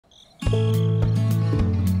Hello,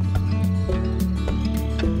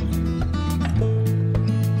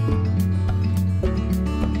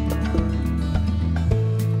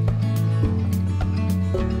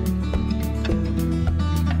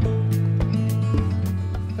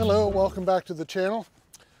 welcome back to the channel.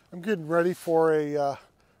 I'm getting ready for a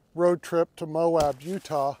road trip to Moab,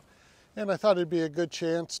 Utah, and I thought it'd be a good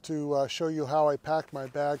chance to show you how I packed my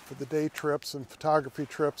bag for the day trips and photography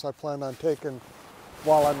trips I plan on taking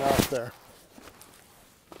while I'm out there.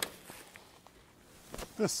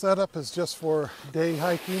 This setup is just for day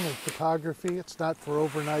hiking and photography. It's not for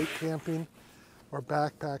overnight camping or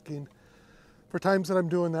backpacking. For times that I'm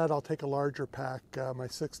doing that, I'll take a larger pack, my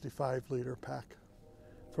 65-liter pack.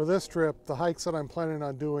 For this trip, the hikes that I'm planning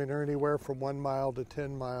on doing are anywhere from 1 mile to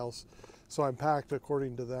 10 miles, so I'm packed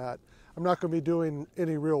according to that. I'm not going to be doing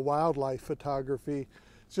any real wildlife photography.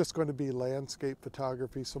 It's just going to be landscape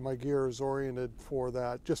photography, so my gear is oriented for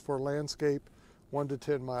that, just for landscape 1 to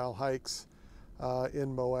 10 mile hikes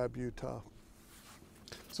in Moab, Utah.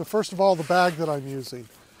 So first of all, the bag that I'm using.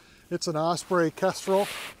 It's an Osprey Kestrel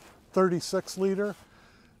 36 liter.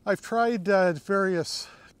 I've tried various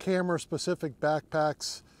camera-specific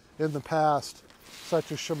backpacks in the past, such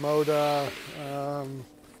as Shimoda, I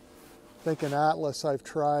think an Atlas I've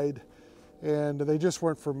tried, and they just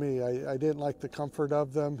weren't for me. I didn't like the comfort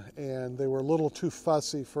of them, and they were a little too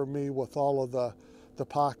fussy for me with all of the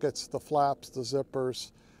pockets, the flaps, the zippers.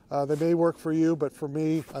 They may work for you, but for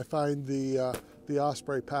me, I find the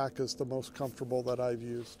Osprey pack is the most comfortable that I've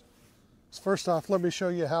used. So first off, let me show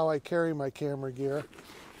you how I carry my camera gear.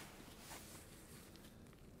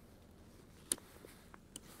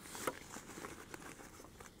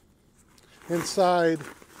 Inside,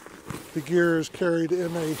 the gear is carried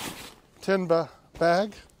in a Tinba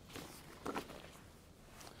bag.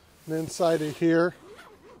 And inside of here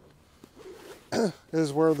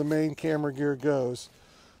is where the main camera gear goes.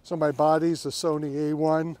 So my body's a Sony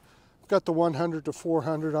A1. I've got the 100 to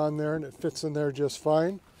 400 on there, and it fits in there just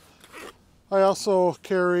fine. I also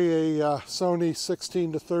carry a Sony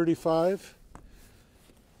 16 to 35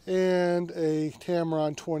 and a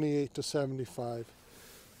Tamron 28 to 75.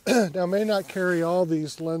 Now, I may not carry all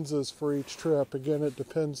these lenses for each trip. Again, it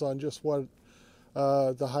depends on just what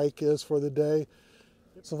the hike is for the day.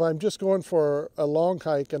 So if I'm just going for a long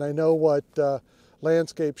hike and I know what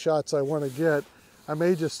landscape shots I want to get, I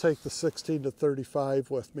may just take the 16 to 35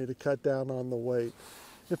 with me to cut down on the weight.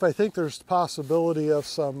 If I think there's possibility of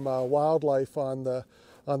some wildlife on the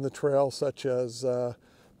trail, such as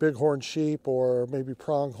bighorn sheep or maybe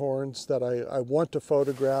pronghorns that I want to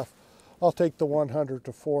photograph, I'll take the 100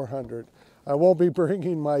 to 400. I won't be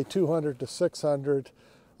bringing my 200 to 600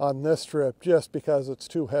 on this trip just because it's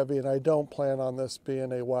too heavy, and I don't plan on this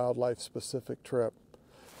being a wildlife specific trip.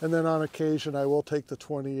 And then on occasion I will take the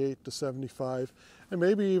 28 to 75, and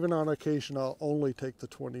maybe even on occasion I'll only take the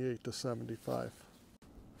 28 to 75.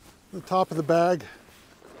 The top of the bag,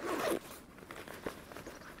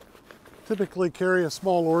 typically carry a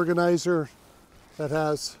small organizer that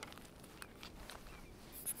has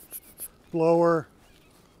blower,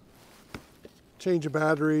 change of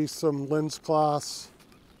batteries, some lens cloths,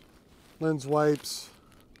 lens wipes.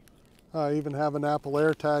 I even have an Apple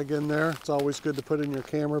AirTag in there. It's always good to put in your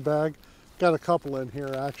camera bag. Got a couple in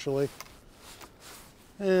here actually.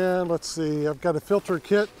 And let's see, I've got a filter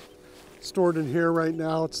kit stored in here right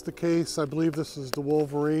now. It's the case. I believe this is the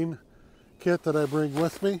Wolverine kit that I bring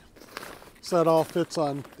with me. So that all fits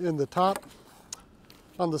in the top.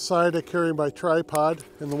 On the side, I carry my tripod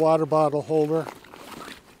and the water bottle holder.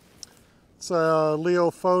 It's a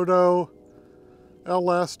Leo Photo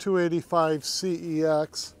LS285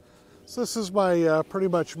 CEX. So this is my pretty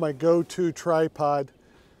much my go-to tripod.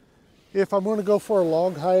 If I'm going to go for a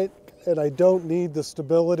long hike and I don't need the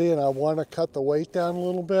stability and I want to cut the weight down a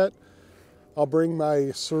little bit, I'll bring my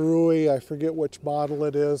Surui. I forget which model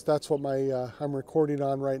it is. That's what I'm recording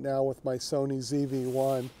on right now with my Sony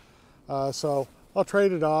ZV-1. So I'll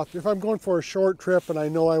trade it off. If I'm going for a short trip and I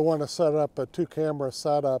know I want to set up a 2-camera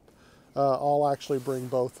setup, I'll actually bring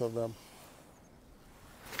both of them.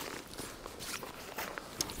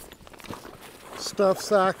 Stuff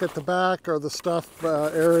sack at the back, or the stuff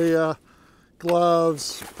area,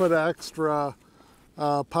 gloves, put extra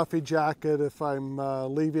puffy jacket if I'm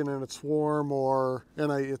leaving and it's warm,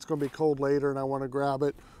 and it's going to be cold later and I want to grab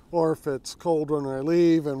it, or if it's cold when I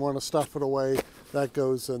leave and want to stuff it away, that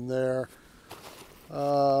goes in there.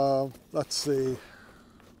 Let's see.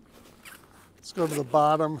 Let's go to the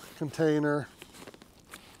bottom container,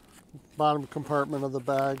 bottom compartment of the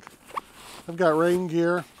bag. I've got rain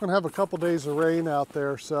gear. I'm going to have a couple days of rain out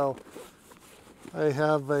there, so I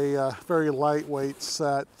have a very lightweight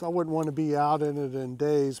set. I wouldn't want to be out in it in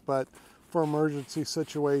days, but for emergency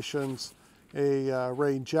situations, a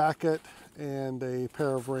rain jacket and a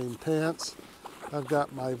pair of rain pants. I've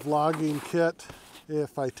got my vlogging kit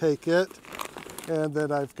if I take it, and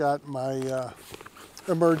then I've got my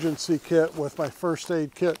emergency kit with my first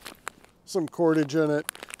aid kit, some cordage in it,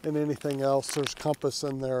 and anything else. There's compass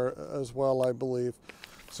in there as well, I believe.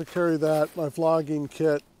 So carry that, my vlogging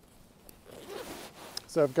kit.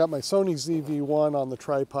 So I've got my Sony ZV-1 on the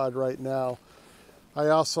tripod right now. I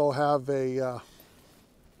also have a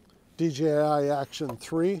DJI Action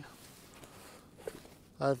 3.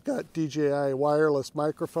 I've got DJI wireless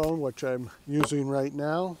microphone, which I'm using right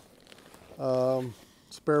now.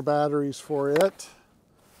 Spare batteries for it.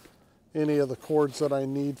 Any of the cords that I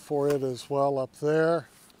need for it as well up there.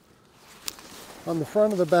 On the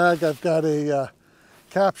front of the bag, I've got a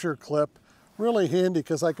capture clip. Really handy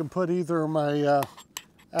because I can put either my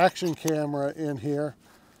action camera in here,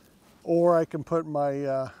 or I can put my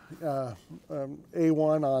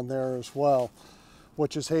A1 on there as well,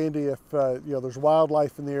 which is handy if you know, there's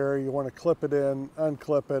wildlife in the area, you want to clip it in,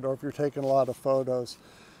 unclip it, or if you're taking a lot of photos.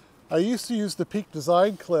 I used to use the Peak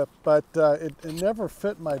Design clip, but it never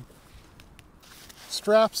fit my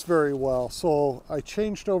straps very well, so I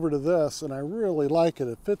changed over to this, and I really like it.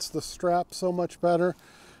 It fits the strap so much better,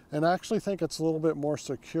 and I actually think it's a little bit more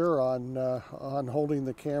secure on holding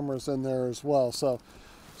the cameras in there as well. So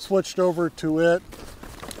switched over to it.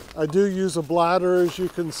 I do use a bladder, as you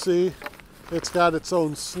can see. It's got its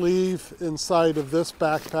own sleeve inside of this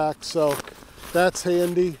backpack, so that's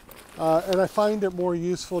handy. And I find it more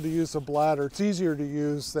useful to use a bladder. It's easier to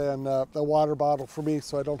use than a water bottle for me,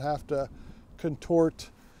 so I don't have to contort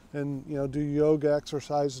and do yoga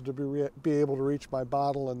exercises to be able to reach my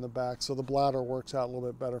bottle in the back. So the bladder works out a little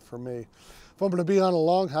bit better for me. If I'm going to be on a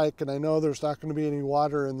long hike and I know there's not going to be any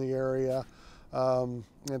water in the area, and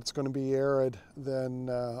it's going to be arid, then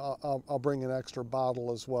I'll bring an extra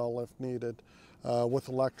bottle as well if needed, with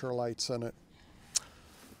electrolytes in it.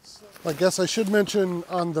 I guess I should mention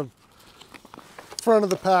on the front of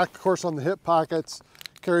the pack, of course on the hip pockets,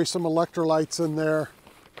 carry some electrolytes in there.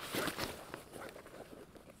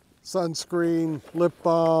 Sunscreen, lip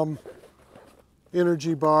balm,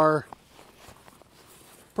 energy bar.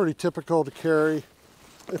 Pretty typical to carry.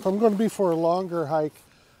 If I'm going to be for a longer hike,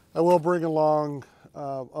 I will bring along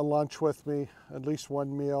a lunch with me, at least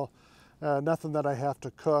one meal. Nothing that I have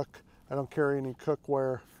to cook. I don't carry any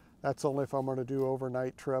cookware. That's only if I'm going to do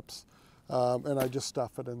overnight trips. And I just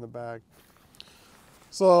stuff it in the bag.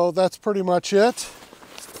 So that's pretty much it.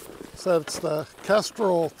 So it's the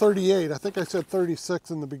Kestrel 38. I think I said 36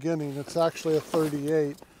 in the beginning. It's actually a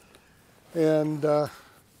 38. And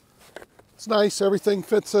it's nice. Everything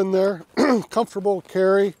fits in there. Comfortable to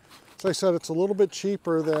carry. As I said, it's a little bit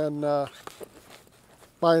cheaper than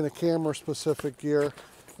buying a camera-specific gear.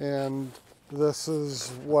 And this is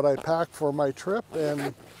what I packed for my trip.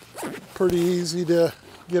 And pretty easy to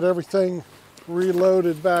get everything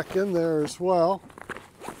reloaded back in there as well.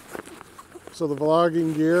 So the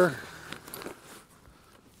vlogging gear.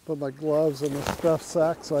 Put my gloves in the stuff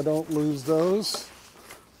sack so I don't lose those.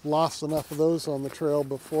 Lost enough of those on the trail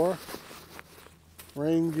before.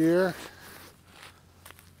 Rain gear.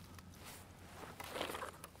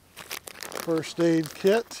 First aid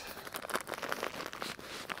kit.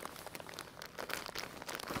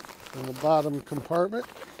 In the bottom compartment.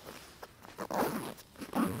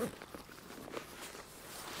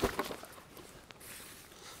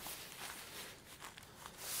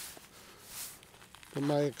 And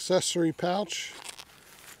my accessory pouch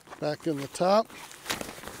back in the top.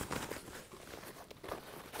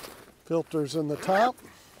 Filters in the top.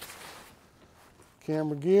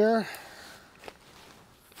 Camera gear.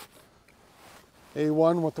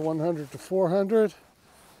 A1 with the 100 to 400.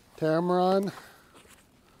 Tamron.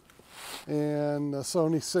 And a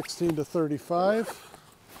Sony 16 to 35.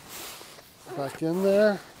 Back in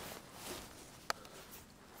there.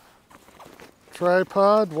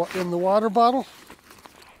 Tripod in the water bottle.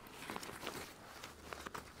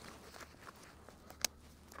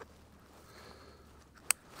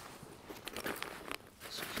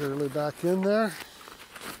 Securely back in there.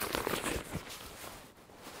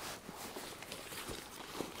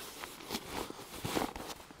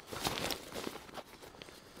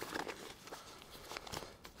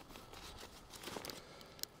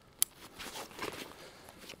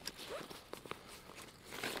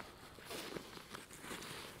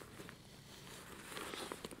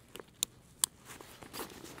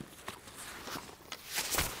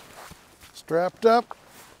 Strapped up.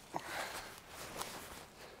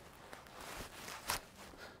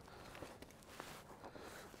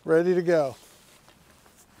 ready to go.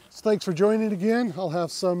 So thanks for joining again. I'll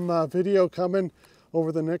have some video coming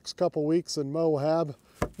over the next couple weeks in Moab.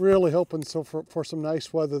 Really hoping for some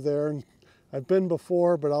nice weather there. And I've been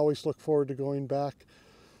before, but always look forward to going back.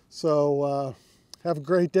 So have a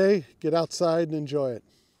great day. Get outside and enjoy it.